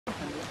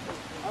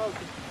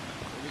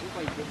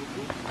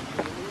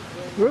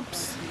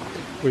Whoops.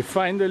 We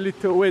find a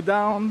little way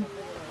down.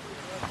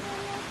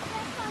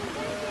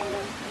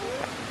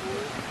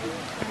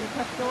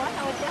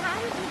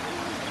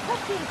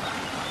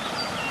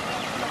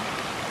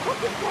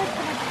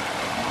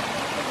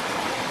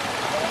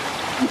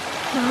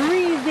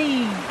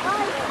 Freezing.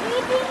 I'm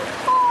freezing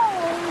cold.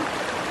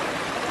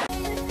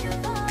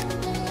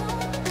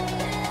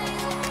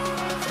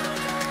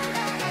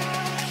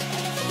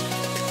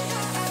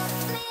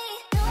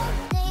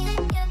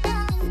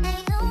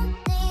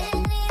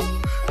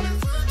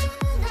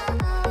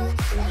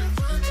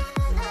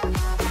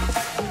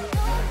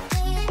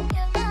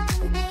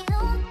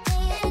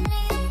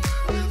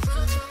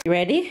 You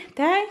ready,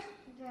 Ty?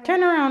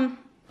 Turn around.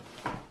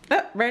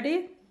 Oh,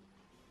 ready?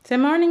 Say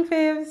morning,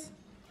 Faves.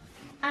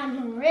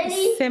 I'm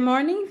ready. Say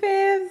morning,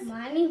 Faves.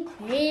 Morning,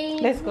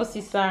 please. Let's go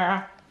see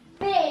Sarah.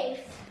 Face.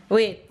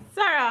 Wait,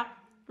 Sarah,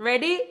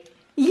 ready?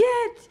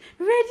 Yet,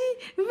 ready,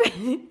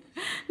 ready.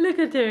 Look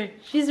at her.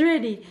 She's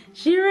ready.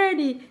 She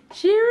ready.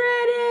 She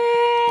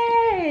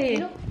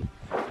ready.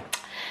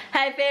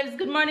 Hi, Faves.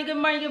 Good morning, good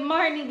morning, good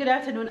morning, good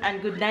afternoon, and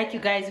good night, you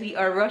guys. We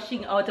are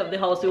rushing out of the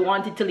house. We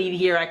wanted to leave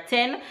here at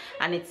 10,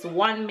 and it's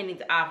 1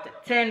 minute after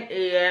 10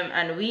 a.m.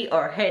 and we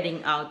are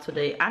heading out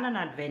today on an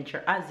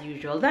adventure as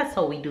usual. That's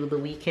how we do the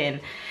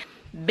weekend.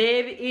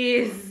 Babe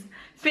is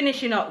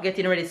finishing up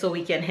getting ready so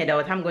we can head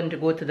out. I'm going to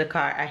go to the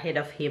car ahead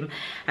of him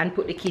and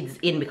put the kids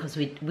in because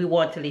we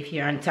want to leave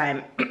here on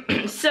time.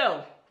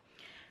 So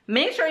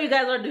make sure you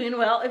guys are doing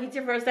well. If it's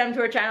your first time to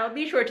our channel,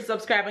 be sure to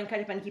subscribe and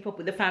catch up and keep up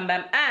with the fam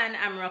bam. And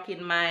I'm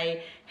rocking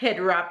my head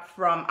wrap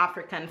from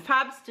African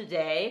Fabs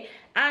today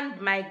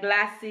and my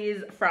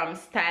glasses from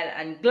Style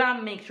and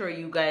Glam. Make sure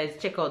you guys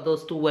check out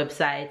those two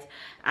websites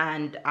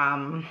and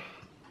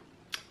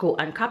go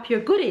and cop your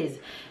goodies.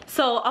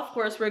 So of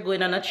course we're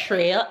going on a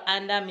trail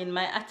and I'm in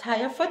my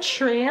attire for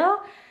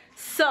trail.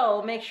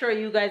 So make sure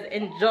you guys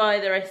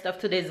enjoy the rest of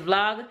today's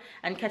vlog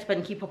and catch up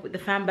and keep up with the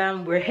fam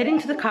bam. We're heading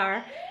to the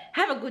car.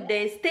 Have a good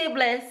day. Stay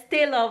blessed,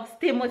 stay loved,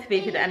 stay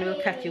motivated, and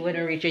we'll catch you when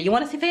we reach here. You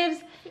want to see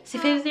Faves? See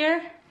Faves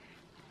there?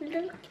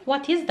 Look.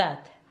 What is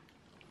that?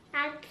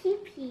 A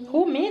pee-pee.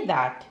 Who made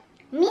that?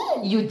 Me.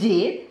 You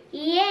did?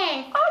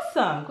 Yes.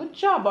 Awesome. Good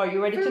job. Are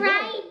you ready to go?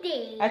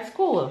 Friday. At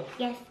school?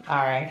 Yes.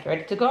 Alright,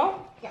 ready to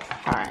go? Yes.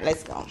 Alright,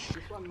 let's go.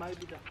 This one might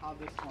be the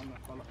hardest one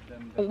of all of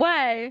them.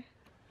 Why?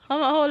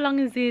 How long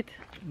is it?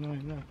 No,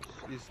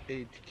 it's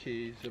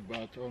 8K. It's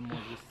about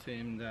almost the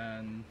same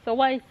than. So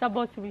why it's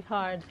about to be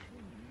hard?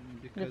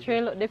 The Because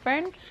trail look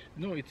different?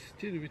 no, it's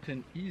still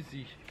written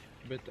easy,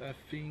 but I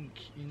think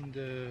in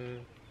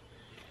the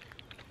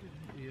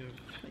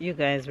You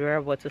guys, we're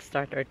about to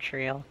start our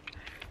trail.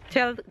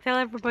 Tell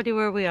everybody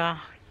where we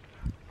are.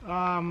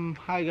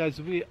 Hi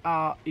guys, we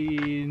are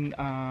in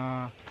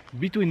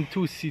between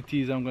two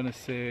cities. I'm gonna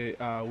say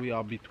we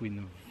are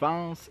between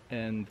Vence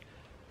and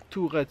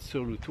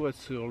Tourette-sur-Loup.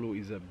 Tourette-sur-Loup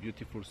is a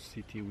beautiful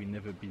city. We've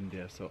never been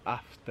there, so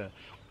after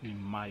we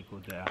might go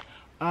there.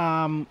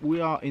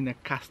 We are in a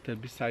castle,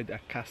 beside a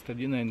castle.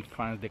 You know, in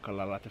France they call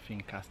a lot of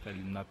things castle,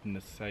 not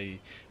necessarily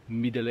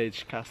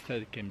middle-aged castle.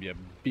 It can be a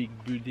big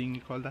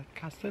building called that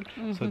castle.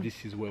 So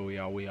this is where we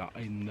are. We are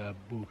in the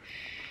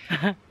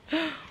bush.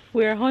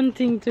 We're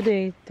hunting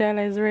today.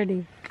 Tyler is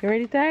ready. You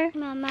ready, Tyler?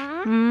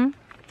 Mama.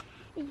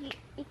 It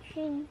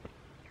should.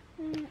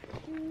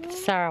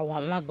 Sarah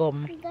want my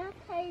gum. That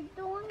I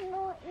don't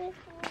know if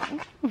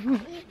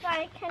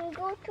I can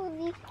go to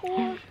the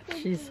pool.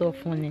 She's so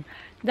funny.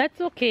 That's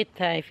okay,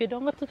 Ty. If you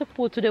don't go to the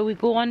pool today, we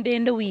go one day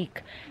in the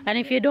week. And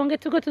if you don't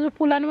get to go to the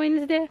pool on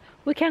Wednesday,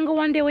 we can go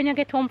one day when you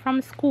get home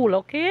from school,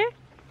 okay?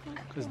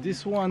 Because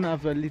this one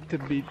have a little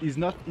bit is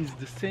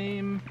the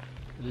same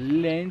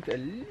length,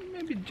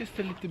 maybe just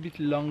a little bit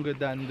longer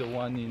than the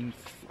one in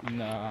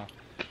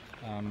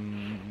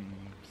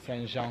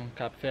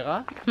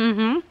Saint-Jean-Cap-Ferrat,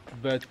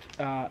 but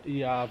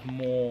you have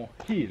more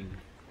hill.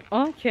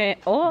 Okay.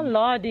 Oh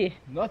lordy.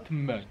 Not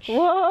much.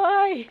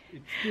 Why?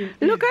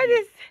 Look at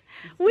this.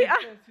 We are.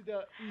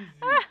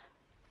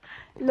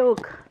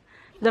 Look,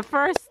 the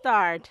first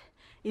start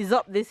is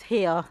up this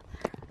hill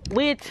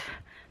with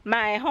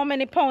my how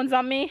many pounds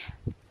on me?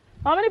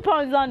 How many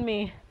pounds on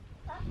me?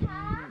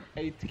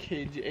 8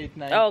 kg, 8,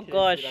 9 Oh kg,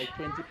 gosh. like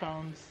 20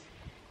 pounds.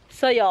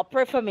 So y'all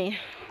pray for me.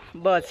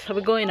 But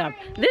we're going up.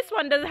 This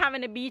one doesn't have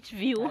any beach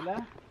view,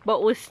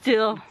 but we're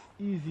still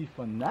Easy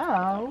for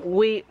now.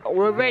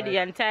 we're ready,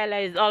 and Tyler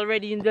is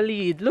already in the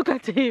lead. Look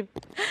at him.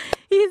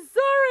 He's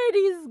so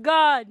ready, he's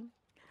gone.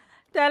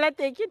 Tyler,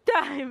 take your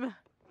time.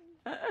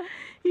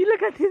 You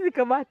look at his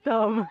little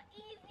bottom.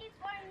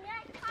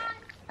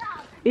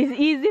 It's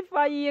easy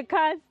for you, you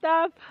can't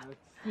stop. Let's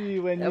see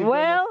when you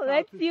Well,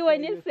 let's see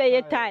when you say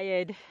you're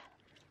tired.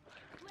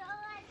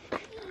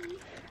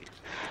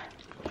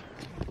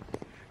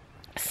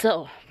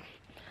 So,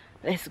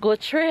 let's go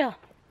trail.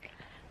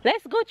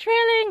 Let's go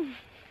trailing.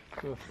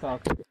 So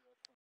start.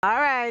 All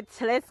right,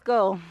 let's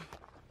go.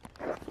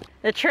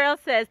 The trail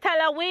says,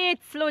 Tyler, wait,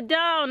 slow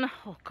down.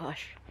 Oh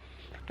gosh.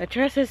 The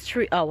trail says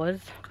 3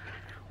 hours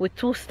with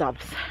 2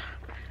 stops.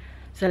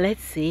 So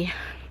let's see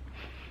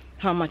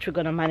how much we're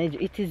gonna manage.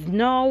 It is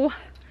now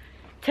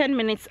 10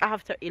 minutes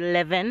after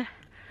 11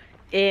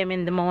 a.m.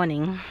 in the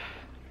morning.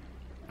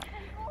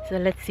 So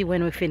let's see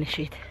when we finish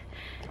it.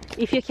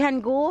 If you can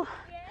go,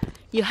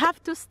 you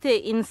have to stay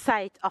in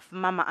sight of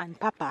Mama and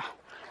Papa.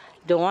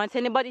 Don't want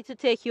anybody to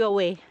take you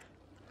away.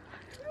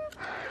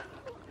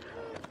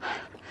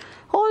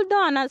 Hold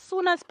on, as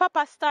soon as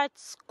Papa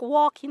starts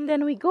walking,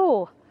 then we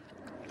go.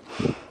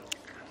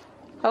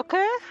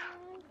 Okay?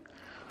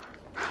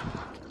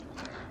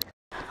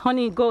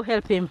 Honey, go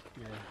help him.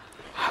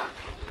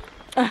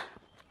 Yeah.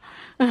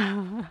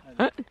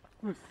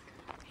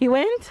 He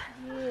went?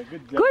 Yeah,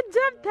 good job. Good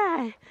job,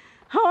 Ty.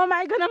 How am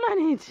I gonna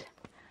manage?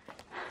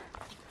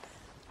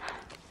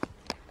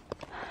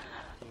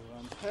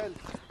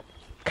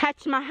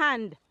 Catch my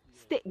hand.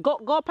 Stay, go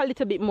up a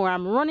little bit more.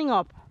 I'm running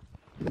up.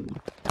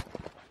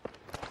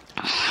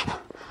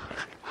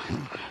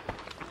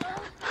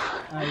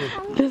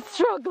 The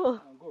struggle.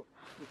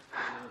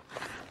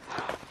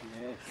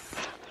 Yes.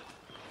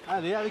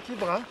 Allez, avec les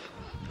bras.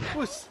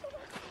 Pousse.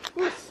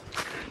 Pousse.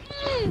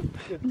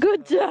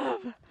 Good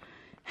job.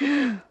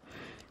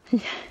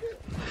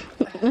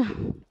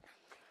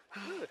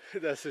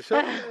 That's a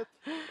shortcut.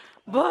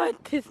 But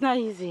it's not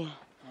easy.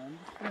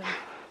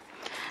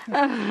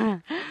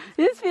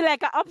 This feels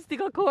like an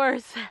obstacle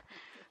course.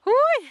 Whoo!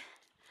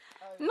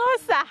 No,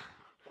 sir.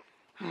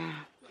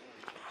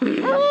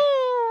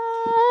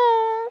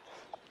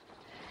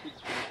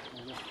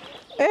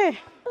 Hey.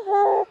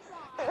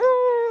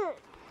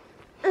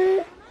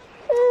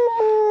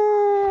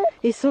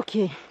 It's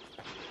okay.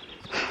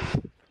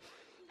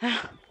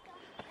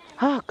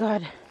 Oh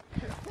God.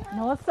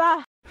 No,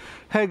 sir.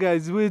 Hey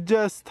guys, we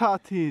just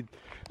started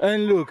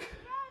and look,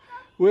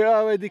 we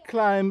already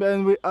climbed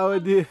and we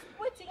already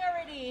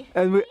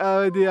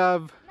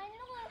have My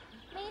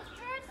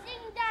first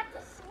thing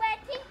that's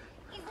sweating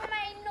is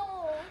my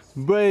nose.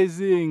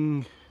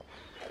 brazing.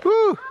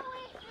 Woo!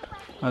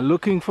 I'm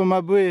looking for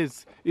my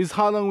brace. Is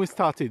how long we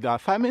started?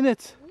 5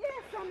 minutes?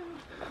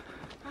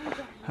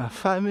 Yes,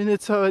 5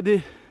 minutes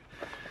already.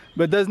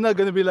 But that's not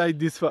gonna be like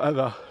this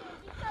forever.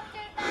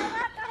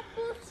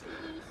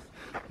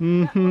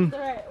 Mm-hmm.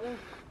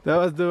 That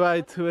was the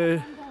right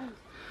way.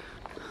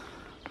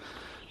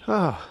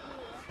 Oh.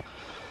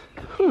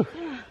 Whew.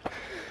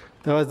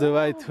 That was the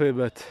right way,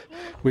 but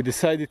we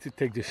decided to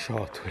take the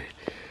short way.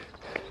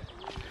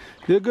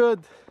 You're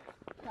good?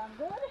 I'm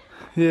good.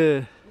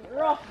 Yeah.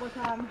 Rough, but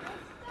I'm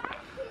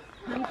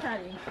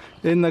trying.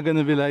 It's not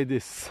gonna be like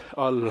this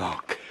all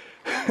along.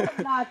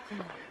 Not.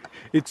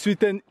 It's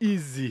sweet and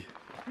easy.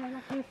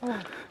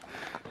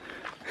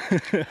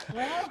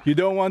 You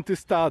don't want to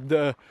start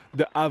the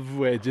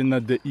average and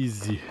not the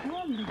easy.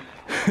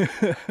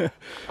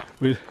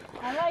 we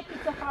I like it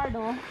so hard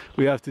though.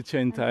 we have to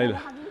change Tyler.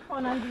 Having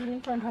fun and being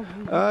in front of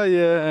you. Oh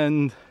yeah,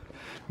 and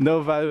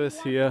no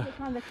virus here.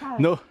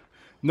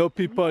 No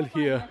people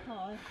here.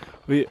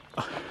 We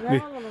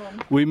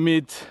we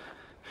meet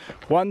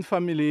one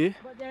family.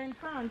 But they're in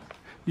front.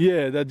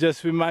 Yeah, that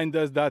just reminds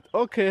us that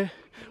okay,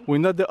 we're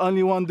not the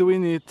only one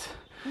doing it.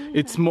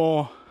 It's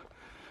more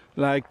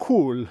like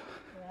cool.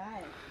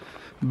 Right.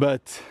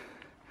 But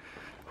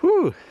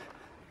whew.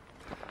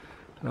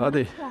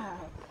 Lordy.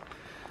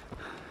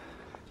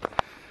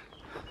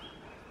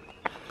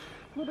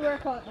 Good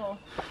workout though.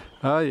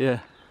 Oh yeah.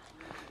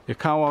 You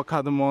can't walk out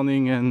in the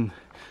morning and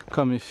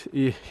come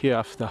here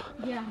after.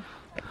 Yeah.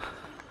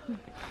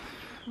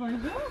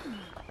 Bonjour.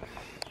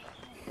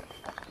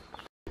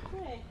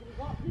 Okay, we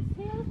walk this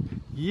hill.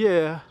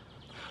 Yeah.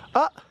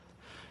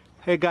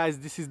 Hey guys,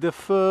 this is the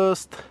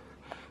first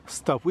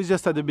stop. We're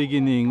just at the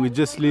beginning. We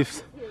just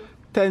left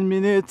 10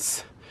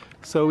 minutes.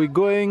 So we're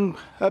going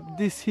up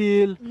this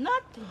hill.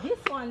 Not this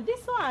one,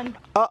 this one.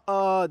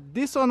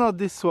 This one or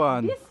this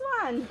one? This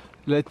one.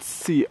 Let's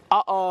see.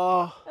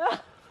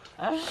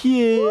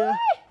 Here.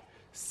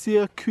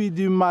 Circuit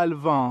du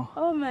Malvin.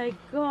 Oh my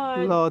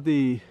God.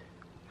 Lordy.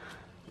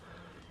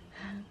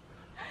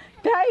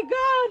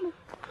 Tygon!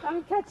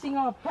 I'm catching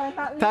up.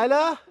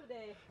 Tyler?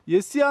 Today.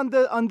 You see on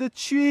the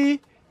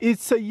tree,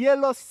 it's a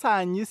yellow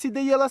sign. You see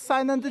the yellow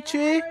sign on the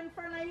tree? In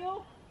front of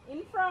you.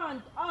 In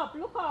front. Up.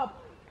 Look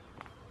up.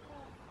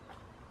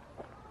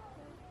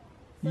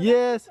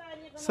 Yes.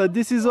 So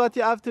this is what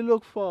you have to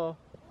look for.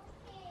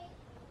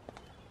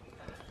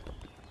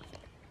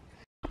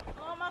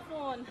 Oh, my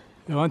phone.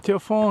 You want your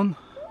phone?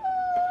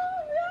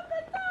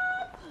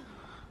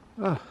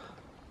 Oh,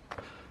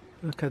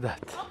 look at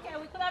that. Okay,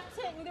 we could have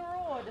taken the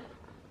road.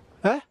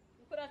 Eh?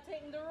 We could have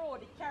taken the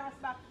road. It carries us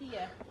back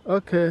here.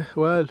 Okay,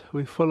 well,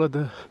 we follow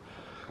the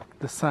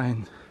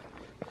sign.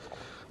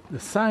 The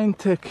sign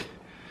tell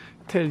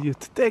you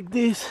to take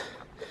this.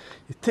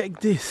 You take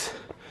this.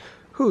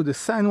 Ooh, the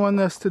sign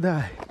wants us to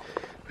die.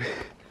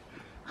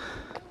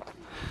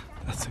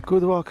 That's a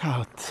good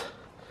workout.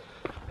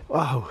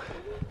 Wow.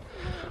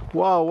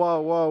 Wow, wow,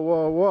 wow,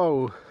 wow,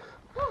 wow.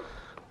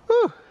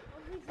 Woo.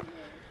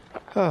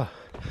 Oh,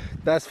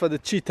 that's for the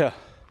cheetah.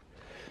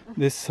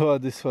 This for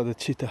the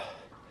cheetah.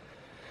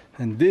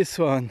 And this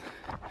one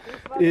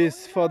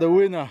is for the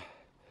winner.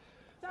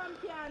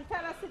 Champion,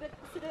 tell us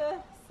see the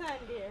sign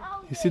there.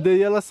 You see the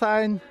yellow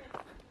sign?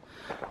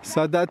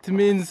 So that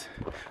means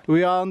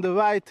we are on the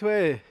right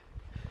way.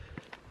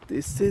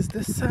 This is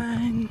the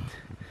sign.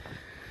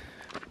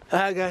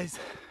 Ah guys,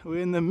 we're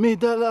in the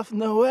middle of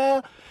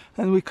nowhere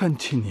and we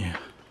continue.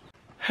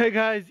 Hey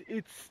guys,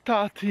 it's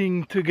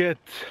starting to get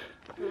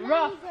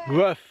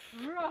rough.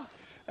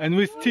 And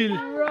we're still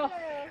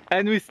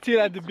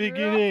at the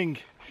beginning.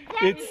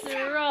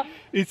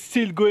 It's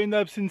still going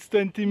up since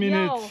 20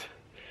 minutes. Yo,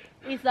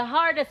 it's the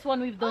hardest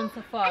one we've done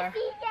so far.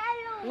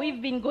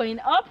 We've been going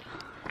up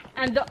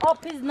and the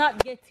up is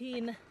not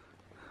getting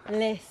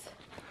less.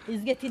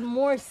 It's getting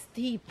more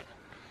steep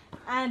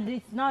and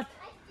it's not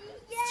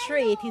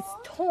straight, it's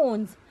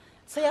tones.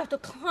 So you have to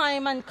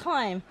climb and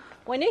climb.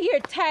 When you hear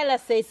Tyler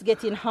say it's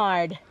getting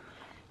hard,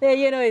 then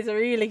you know it's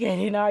really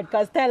getting hard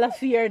because Tyler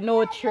fear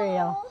no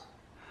trail.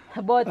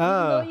 But even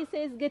though he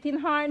says it's getting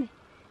hard,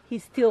 he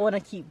still want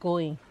to keep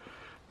going.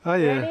 Oh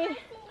yeah. Ready?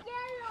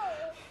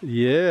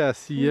 Yeah, I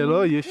see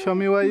yellow. You show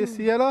me where you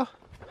see yellow?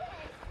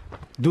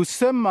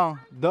 Doucement,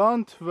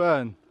 don't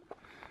run.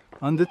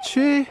 On the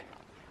tree?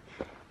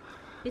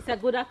 It's a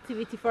good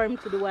activity for him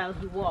to do while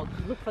he walks.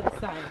 Look for the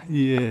sign.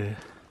 Yeah.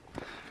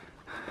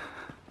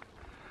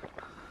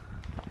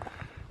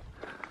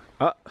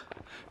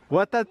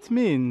 What that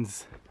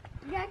means?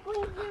 We are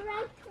going the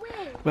right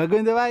way. We're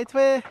going the right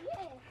way?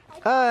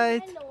 Yes.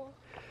 Alright.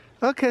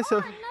 Okay, so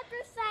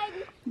Another side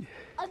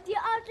of the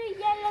other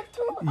yellow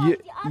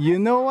too. you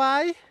know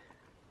why?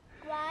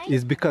 Why?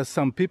 It's because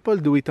some people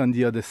do it on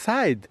the other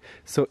side.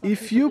 So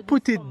if you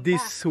put it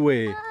this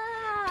way,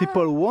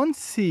 people won't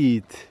see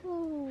it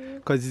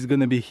because it's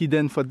gonna be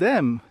hidden for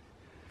them.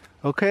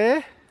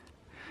 Okay?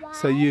 Why?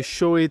 So you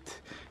show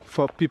it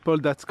for people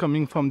that's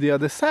coming from the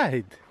other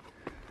side.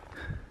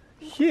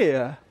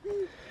 Here.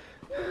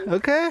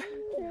 Okay?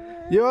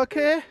 You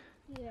okay?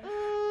 Yeah.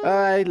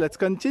 Alright, let's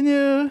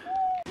continue.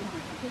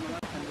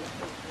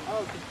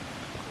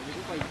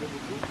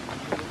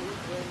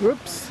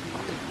 Whoops.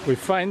 We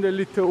find a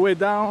little way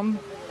down.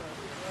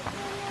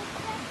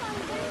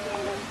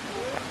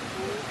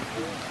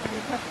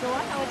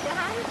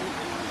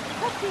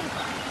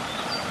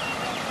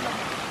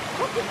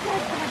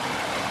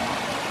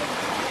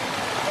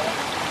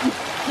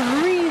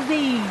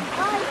 Freezing.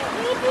 I'm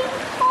freezing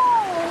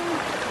cold.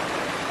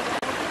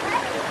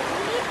 I'm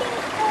freezing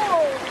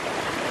cold.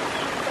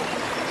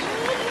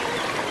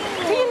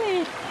 Feel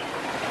it.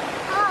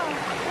 Oh,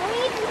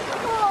 freezing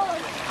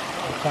cold.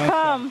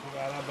 Come.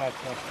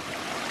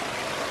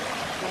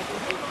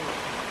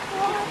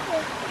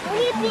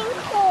 Freezing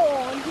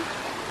cold.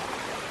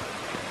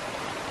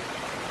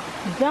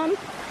 Jump.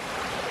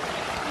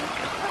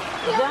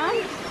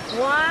 Jump.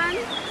 1, 2,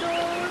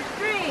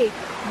 3.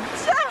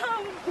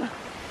 Jump.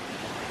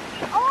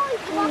 Oh,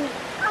 it's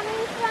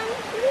coming from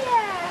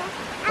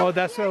here. Oh,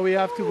 that's where we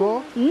have to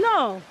go?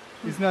 No.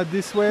 It's not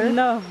this way?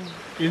 No.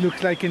 It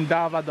looks like in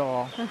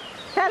Davador.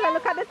 Tyler,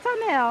 look at the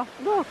tunnel.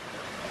 Look.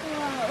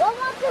 I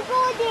want to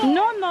go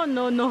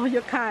there. No,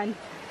 you can't.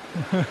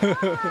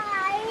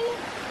 Why?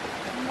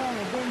 No,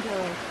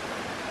 dangerous.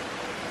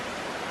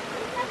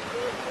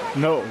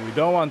 No, we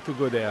don't want to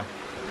go there.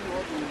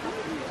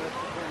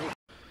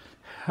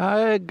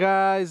 Hi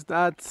guys,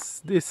 that's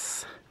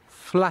this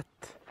flat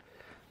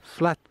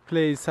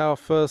place, our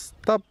first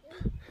stop,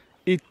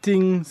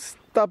 eating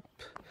stop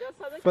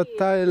for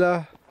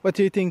Tyler. What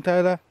do you think,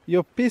 Tyler?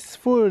 You're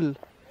peaceful.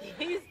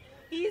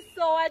 He's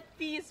so at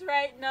peace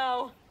right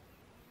now.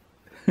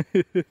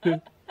 He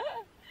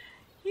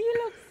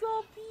looks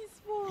so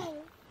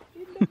peaceful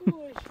in the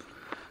bush.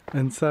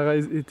 And Sarah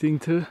is eating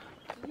too.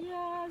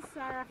 Yeah,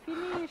 Sarah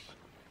finished.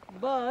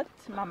 But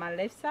Mama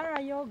left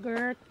Sarah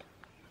yogurt.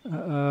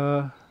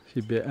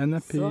 She be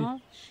unhappy. So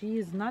she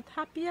is not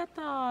happy at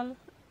all.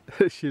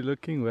 She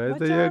looking, where's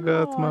Watch the her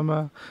yogurt, mouth.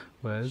 Mama?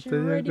 Where's She's the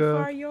ready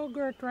yogurt? for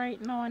yogurt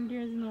right now and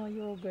there's no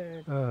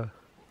yogurt.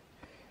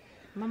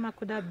 Mama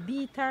could have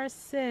beat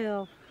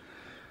herself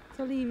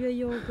to leave your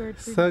yogurt.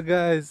 So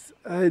guys,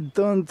 I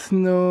don't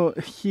know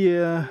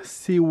here,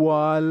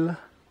 seawall.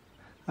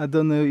 I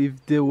don't know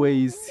if the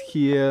way is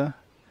here.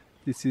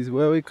 This is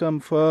where we come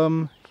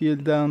from, here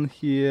down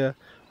here,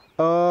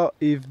 or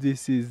if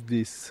this is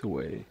this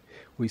way.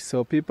 We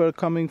saw people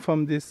coming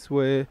from this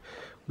way.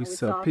 We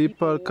saw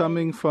people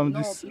coming from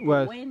this,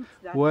 well,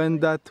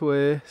 went that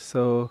way.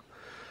 So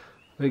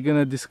we're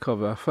gonna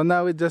discover. For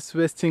now, we're just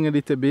resting a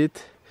little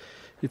bit.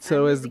 It's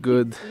always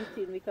good.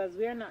 Eating because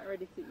we're not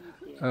ready to eat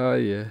yet. Oh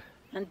yeah.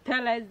 And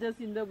Tella is just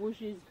in the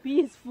bushes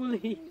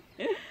peacefully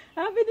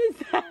having his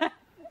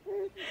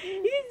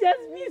he's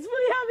just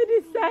peacefully having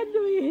his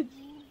sandwich.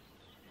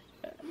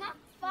 Not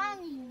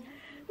funny.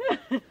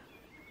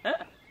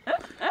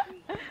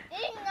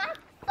 It's not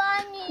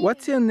funny.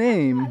 What's your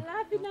name? I'm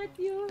laughing at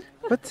you.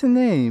 What's your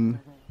name?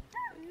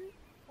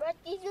 What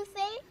did you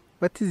say?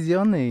 What is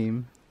your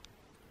name?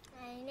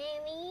 My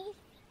name is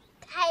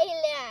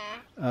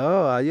Tyler.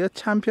 Oh, are you a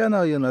champion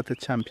or you're not a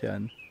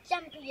champion?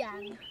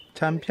 Champion.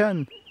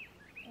 Champion?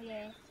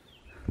 Yes.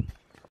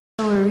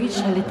 So we reached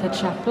a little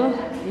chapel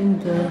in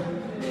the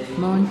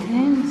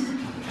mountains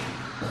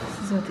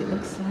is what it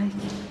looks like.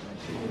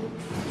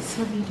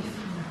 So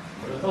beautiful.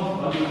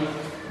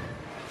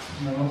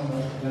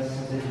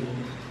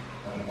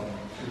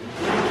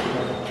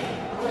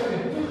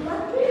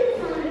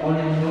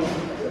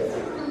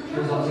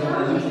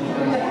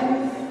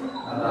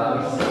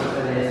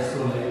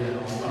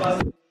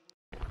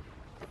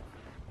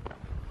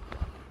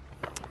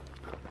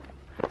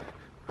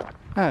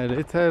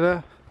 Allez,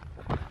 Tyler,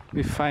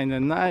 we find a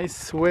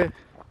nice way.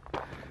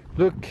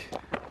 Look,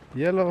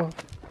 yellow.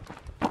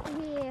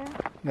 Yeah.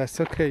 That's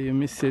okay, you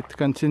miss it.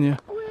 Continue.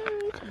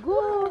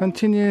 Go.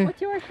 Continue.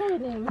 What you were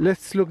showing him?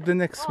 Let's look the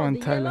next one, the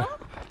Tyler. yellow?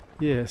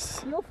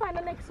 Yes. You'll find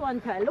the next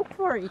one, Kyle. Look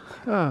for it.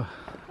 Ah,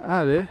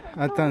 allez,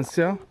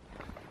 attention.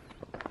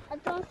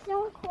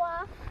 Attention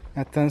quoi?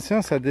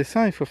 Attention, ça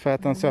descend, il faut faire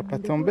attention à pas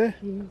tomber.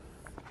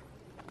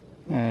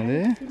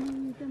 Allez.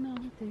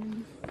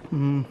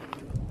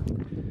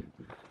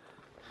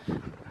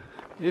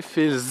 It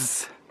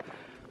feels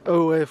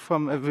away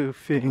from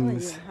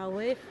everything.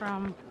 Away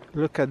from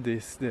Look at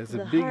this, there's a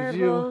the big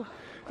view. horrible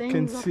You can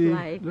things of see,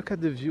 life. look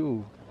at the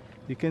view.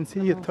 You can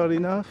see you're tall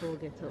enough We'll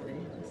get away.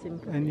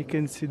 Simple. and you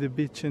can see the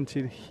beach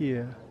until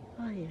here.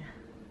 Oh yeah.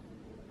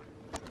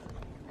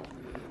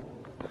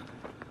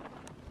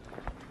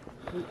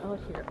 We out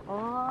here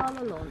all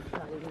alone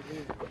trying to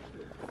do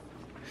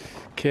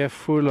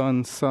Careful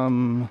on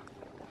some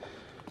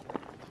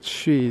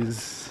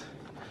trees.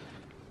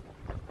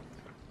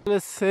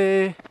 Let's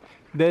say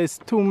there's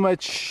too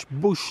much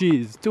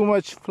bushes, too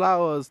much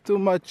flowers, too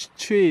much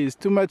trees,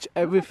 too much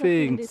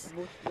everything. this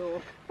bush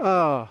though.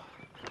 Oh,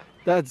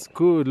 that's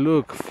good.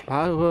 Look,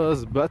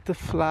 flowers,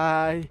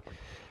 butterfly.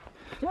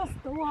 Just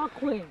the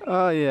walkway.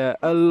 Oh yeah,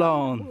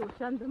 alone. Bush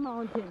and the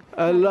mountain.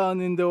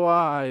 Alone in the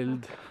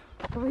wild.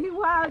 We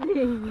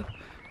wilding.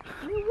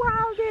 We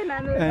wilding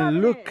and we And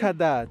loving look it. at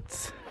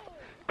that.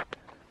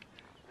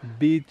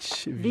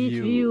 Beach view.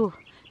 Beach view.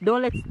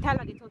 Don't let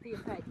Stella get out of your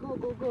sight. Go,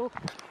 go, go.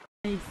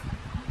 Nice.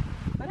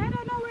 But I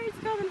don't know where it's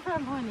coming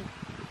from, honey.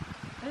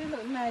 But it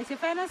look nice. You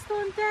find a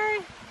stone there?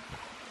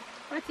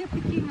 What you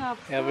picking up?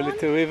 You have a Stone?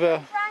 little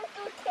river. Trying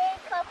to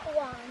take up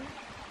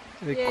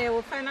one. Yeah,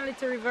 we'll find a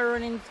little river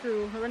running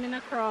through, running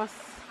across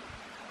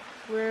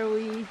where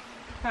we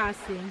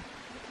passing.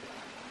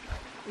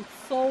 It's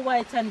so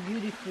white and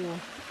beautiful.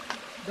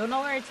 Don't know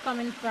where it's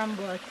coming from,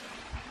 but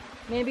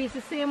maybe it's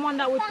the same one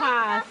that we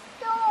passed.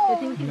 You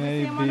think it's the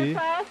same one we Maybe.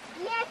 passed?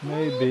 Yes,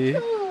 Maybe. me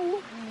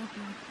too.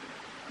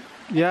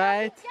 You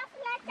right? Just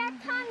like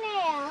a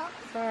tunnel.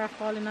 Sarah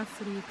falling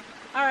asleep.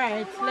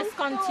 Alright, let's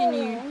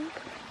continue.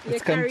 Let's You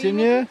carrying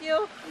continue. it with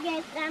you?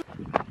 Yes,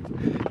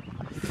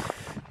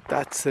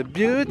 That's a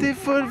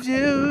beautiful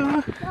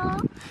view. so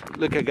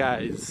Look at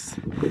guys.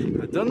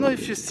 I don't know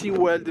if you see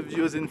well the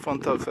views in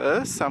front of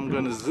us. I'm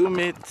gonna zoom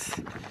it,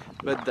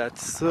 but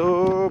that's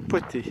so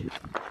pretty.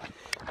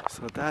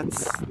 So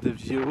that's the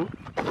view.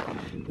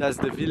 That's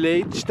the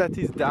village that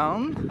is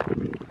down.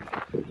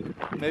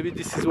 Maybe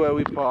this is where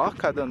we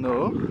park, I don't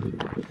know.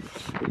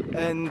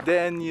 And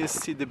then you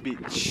see the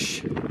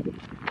beach.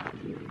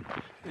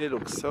 It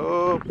looks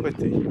so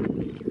pretty.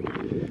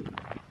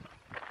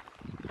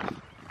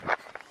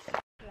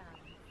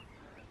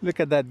 Look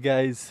at that,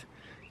 guys.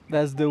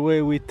 That's the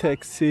way we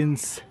take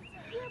since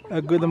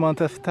a good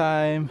amount of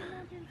time.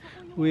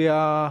 We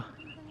are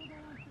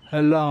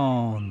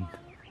alone.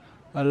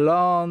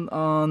 Alone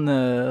on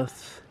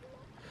earth.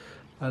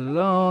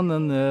 Alone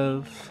on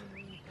earth.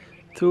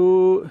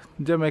 Three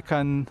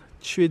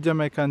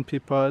Jamaican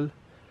people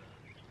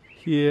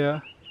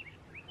here.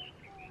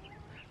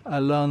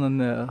 Alone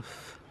on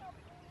earth.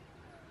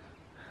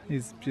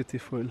 It's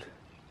beautiful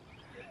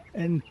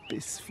and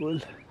peaceful.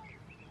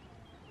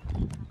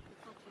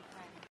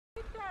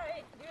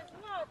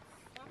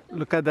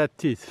 Look at that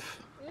teeth.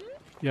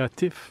 Your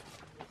teeth.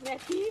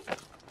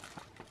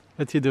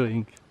 What you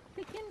doing?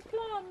 Picking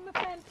plum. We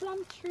find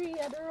plum tree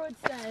at the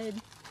roadside.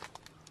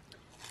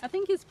 I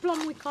think it's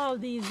plum we call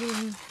these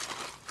in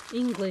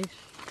English.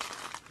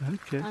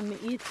 Okay. And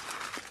we eat.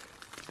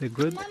 They're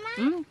good?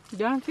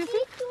 Don't you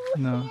see?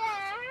 No.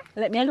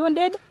 Let me alone,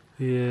 Dad.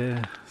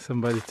 Yeah.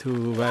 Somebody to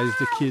raise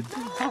the kid.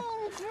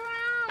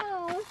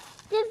 brown.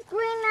 This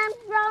green and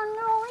brown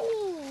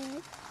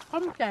noise.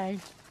 Okay.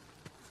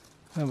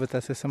 No, but I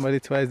said somebody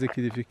to raise the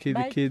kid. If you kill the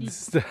Bye,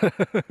 kids.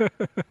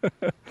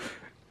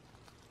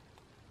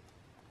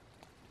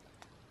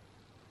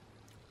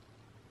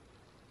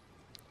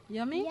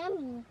 Yummy?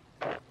 Yummy.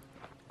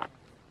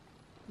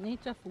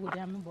 Nature food,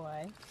 yummy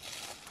boy.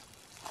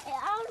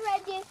 I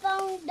already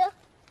found the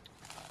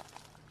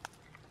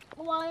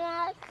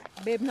walnut.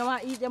 Babe, now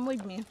I eat them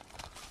with me.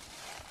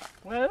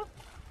 Well,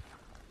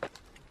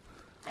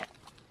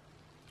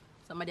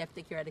 somebody have to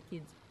take care of the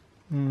kids.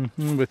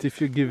 But if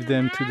you give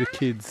them to the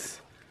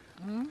kids,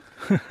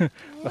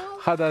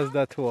 how does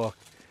that work?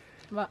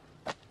 What?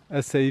 I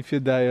say if you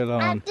die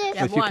alone, At this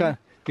but you one. can't.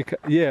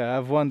 Yeah, I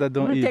have one that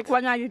don't You eat. take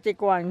one and you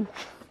take one.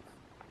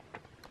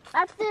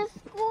 After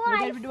school, You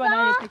I get one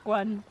and you saw, take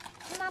one.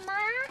 Mama,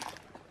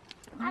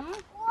 at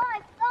school,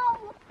 I saw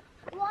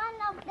one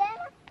of them,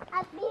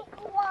 a big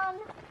one,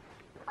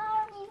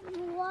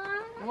 orange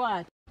one.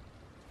 What?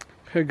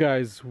 Hey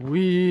guys,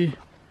 we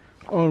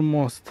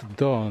almost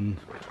done.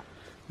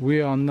 We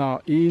are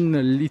now in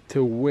a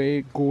little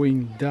way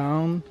going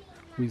down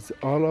with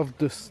all of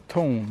the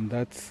stone.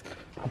 That's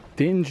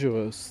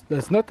dangerous.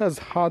 That's not as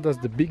hard as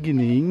the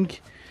beginning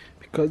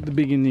because the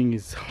beginning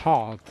is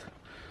hard.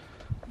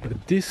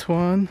 But this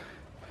one,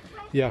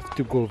 you have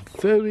to go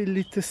very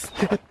little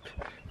step,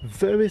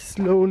 very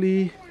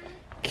slowly,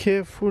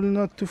 careful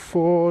not to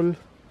fall,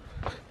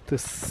 to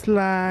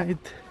slide.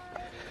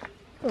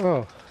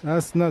 Oh,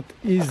 that's not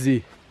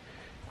easy.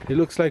 It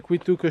looks like we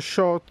took a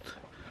shortcut,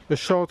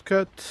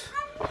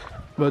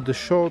 but the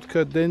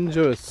shortcut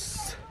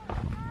dangerous.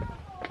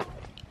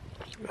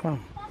 Oh.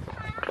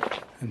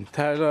 And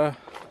Tyler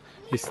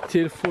is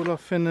still full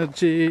of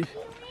energy,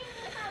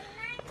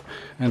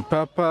 and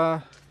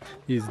Papa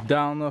is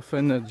down of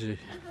energy.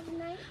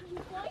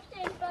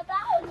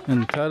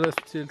 And Tyler's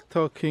still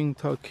talking.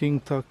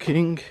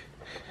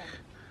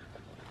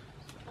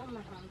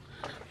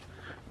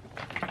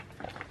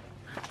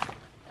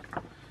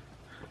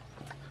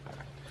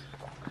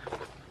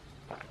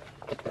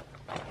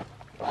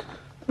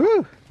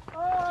 Woo!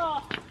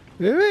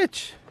 We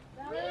reach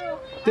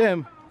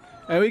them,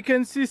 and we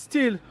can see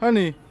still,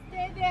 honey.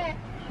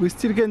 We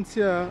still can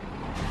see.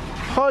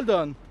 Hold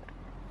on.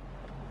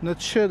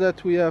 Not sure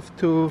that we have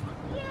to.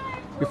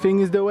 You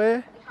think is the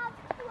way?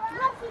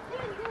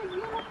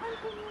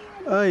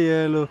 Oh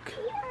yeah, look.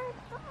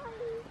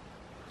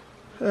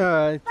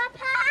 Alright.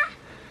 Papa,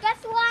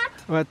 guess what?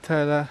 What,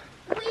 Tyler?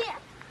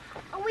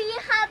 We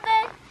have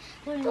a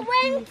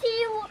 20.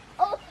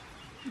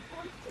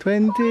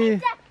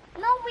 20.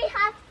 No, we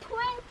have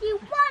 21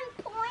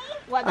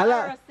 points. What I did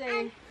like- Laura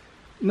say?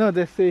 No,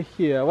 they say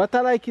here. What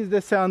I like is they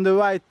say on the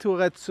right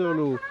Tourette sur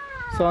l'eau.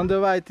 So on the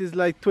right is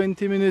like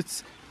 20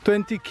 minutes,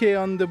 20k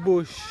on the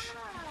bush.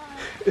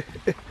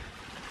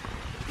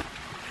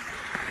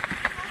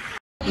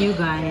 You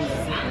guys,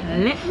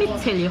 let me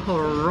tell you how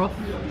rough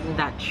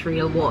that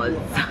trail was.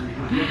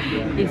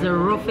 It's the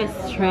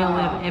roughest trail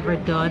we've ever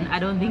done. I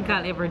don't think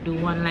I'll ever do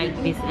one like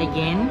this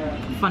again,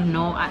 for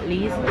now at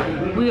least.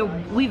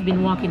 We've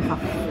been walking for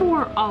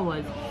 4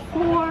 hours.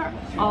 4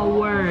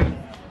 hours.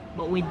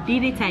 But we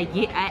did it.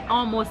 I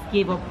almost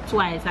gave up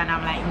twice, and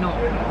I'm like, no.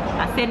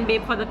 I sent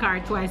babe for the car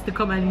twice to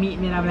come and meet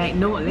me, and I'm like,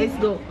 no, let's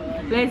go.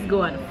 Let's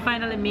go. And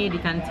finally made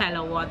it, and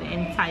Tyler walked the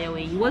entire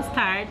way. He was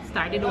tired,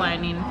 started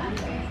whining,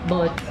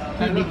 but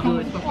he did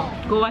good.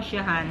 Go wash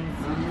your hands.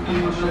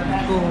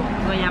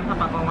 Go your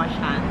papa go wash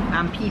hands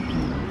and pee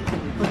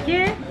pee.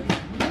 Okay?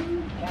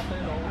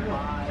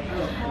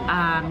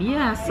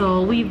 Yeah,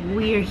 so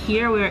we're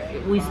here.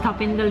 We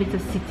stop in the little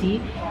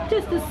city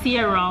just to see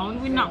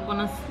around. We're not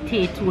gonna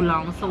stay too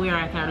long, so we're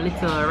at our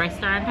little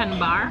restaurant and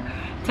bar.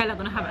 Tyler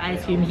gonna have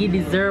ice cream. He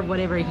deserves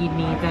whatever he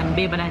needs, and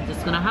babe and I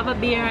just gonna have a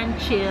beer and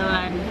chill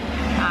and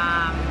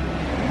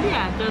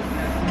yeah,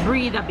 just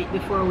breathe a bit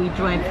before we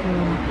drive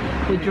home.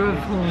 We drove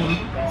home,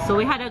 so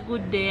we had a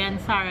good day, and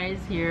Sarah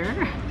is here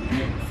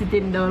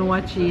sitting down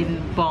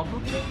watching Bob.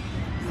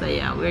 So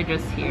yeah, we're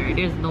just here.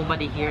 There's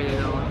nobody here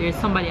though. There's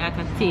somebody at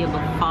a table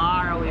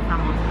far away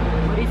from us,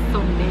 but it's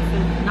Sunday, so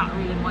there's not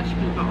really much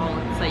people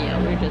out. So yeah,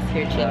 we're just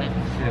here chilling.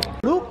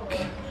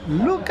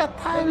 Look at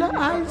Tyler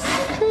ice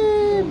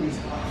cream.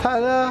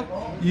 Tyler,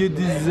 you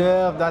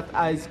deserve that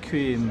ice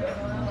cream.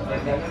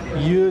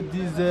 You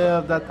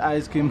deserve that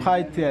ice cream. How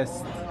it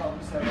tastes?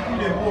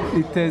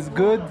 It tastes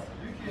good.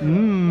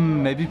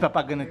 Maybe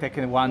Papa gonna take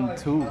one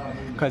too,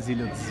 cause it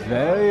looks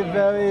very,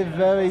 very,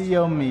 very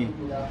yummy.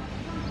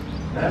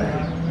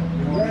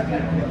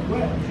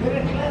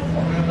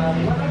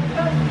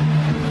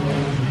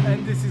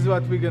 And this is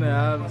what we're gonna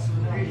have.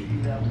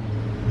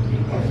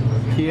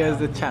 Here's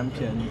the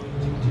champion.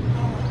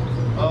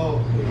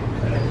 Oh,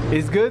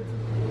 it's good?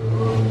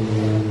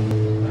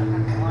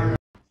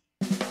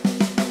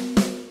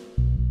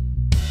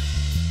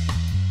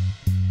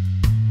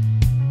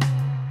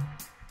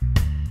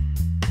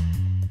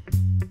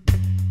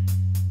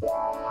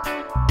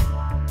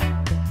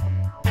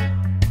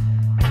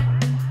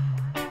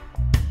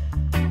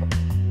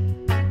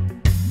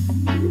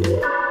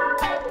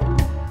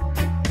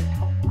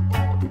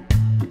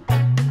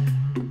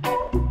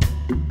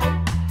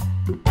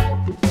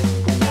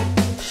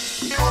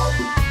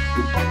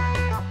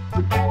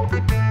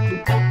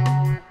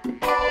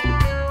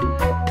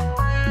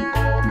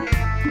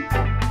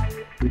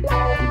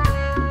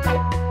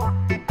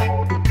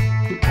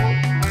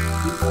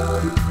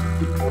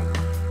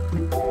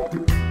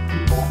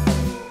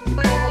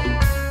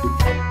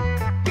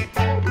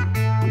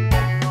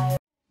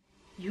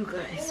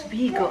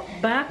 We got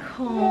back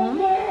home,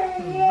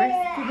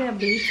 rested a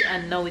bit,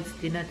 and now it's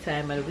dinner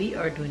time and we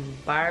are doing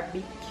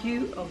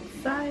barbecue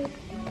outside.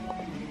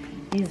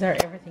 These are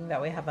everything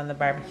that we have on the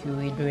barbecue.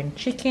 We're doing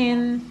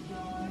chicken,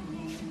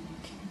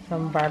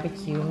 some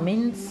barbecue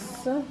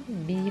mince,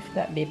 beef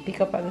that they pick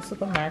up at the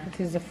supermarket.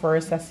 Is the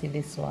first I see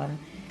this one,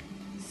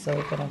 so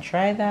we're gonna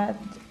try that.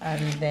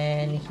 And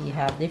then he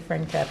have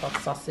different type of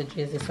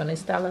sausages. This one is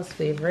Stella's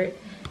favorite,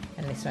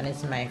 and this one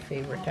is my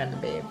favorite.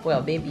 And babe,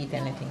 well, babe eat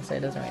anything, so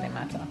it doesn't really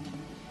matter.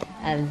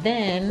 And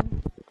then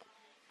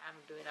I'm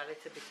doing a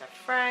little bit of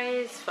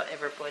fries for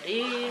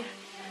everybody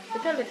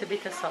with a little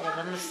bit of salad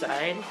on the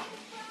side.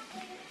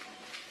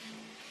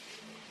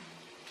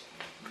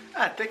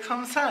 Take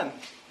some sun.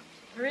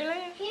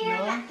 Really? Here,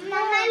 No.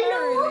 Mama,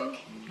 look.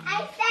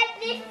 I set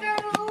this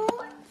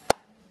fruit.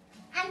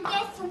 And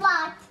guess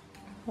what?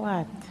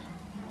 What?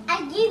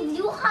 I give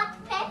you hot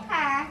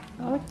pepper.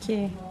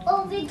 Okay.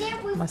 Over there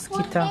with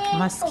Mosquito.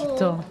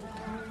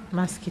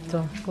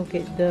 Go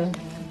get the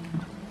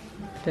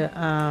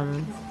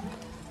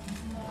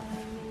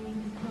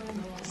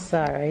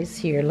Sarah is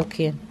here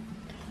looking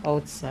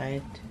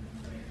outside.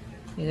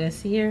 You guys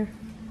see her?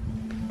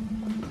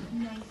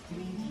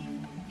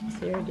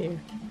 See her there. I'm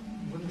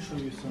going to show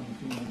you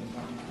something.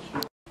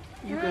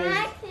 You guys, I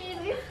see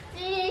the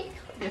stick.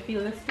 you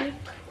feel the stick?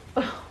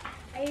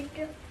 I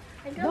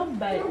Don't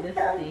bite the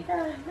stick.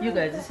 You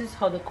guys, this is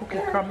how the cookie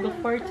crumbled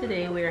for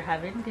today. We're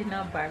having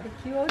dinner,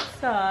 barbecue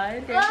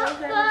outside. There goes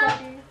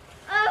everybody.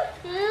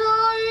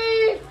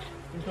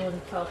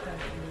 Don't talk and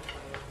eat.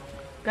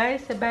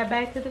 Guys, say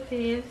bye-bye to the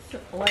face.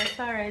 While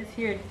Sarah is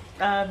here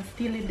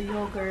stealing the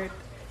yogurt.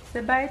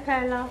 Say bye,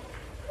 Tyler.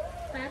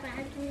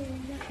 Bye-bye.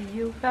 See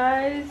you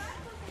guys.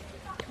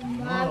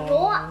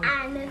 Go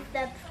and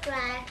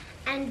subscribe.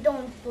 And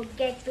don't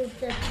forget to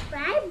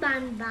subscribe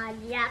on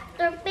Body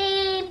After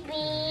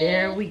Baby.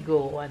 There we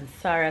go. And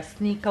Sarah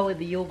sneak out with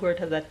the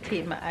yogurt as I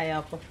take my eye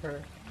off of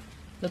her.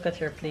 Look at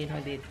her playing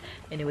with it.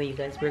 Anyway, you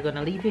guys, we're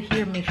gonna leave you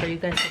here. Make sure you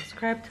guys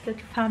subscribe to the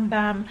Fam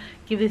Bam.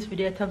 Give this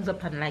video a thumbs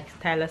up, and like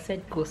Tyler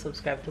said, go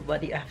subscribe to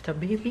Body After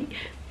Baby.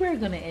 We're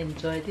gonna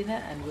enjoy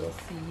dinner, and we'll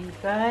see you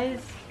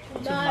guys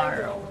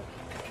tomorrow.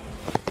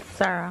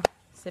 Sarah,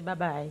 say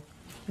bye-bye.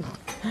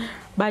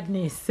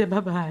 Badness, say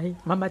bye-bye.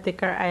 Mama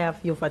take her eye off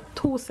you for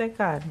 2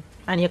 seconds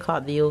and you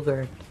caught the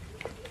yogurt.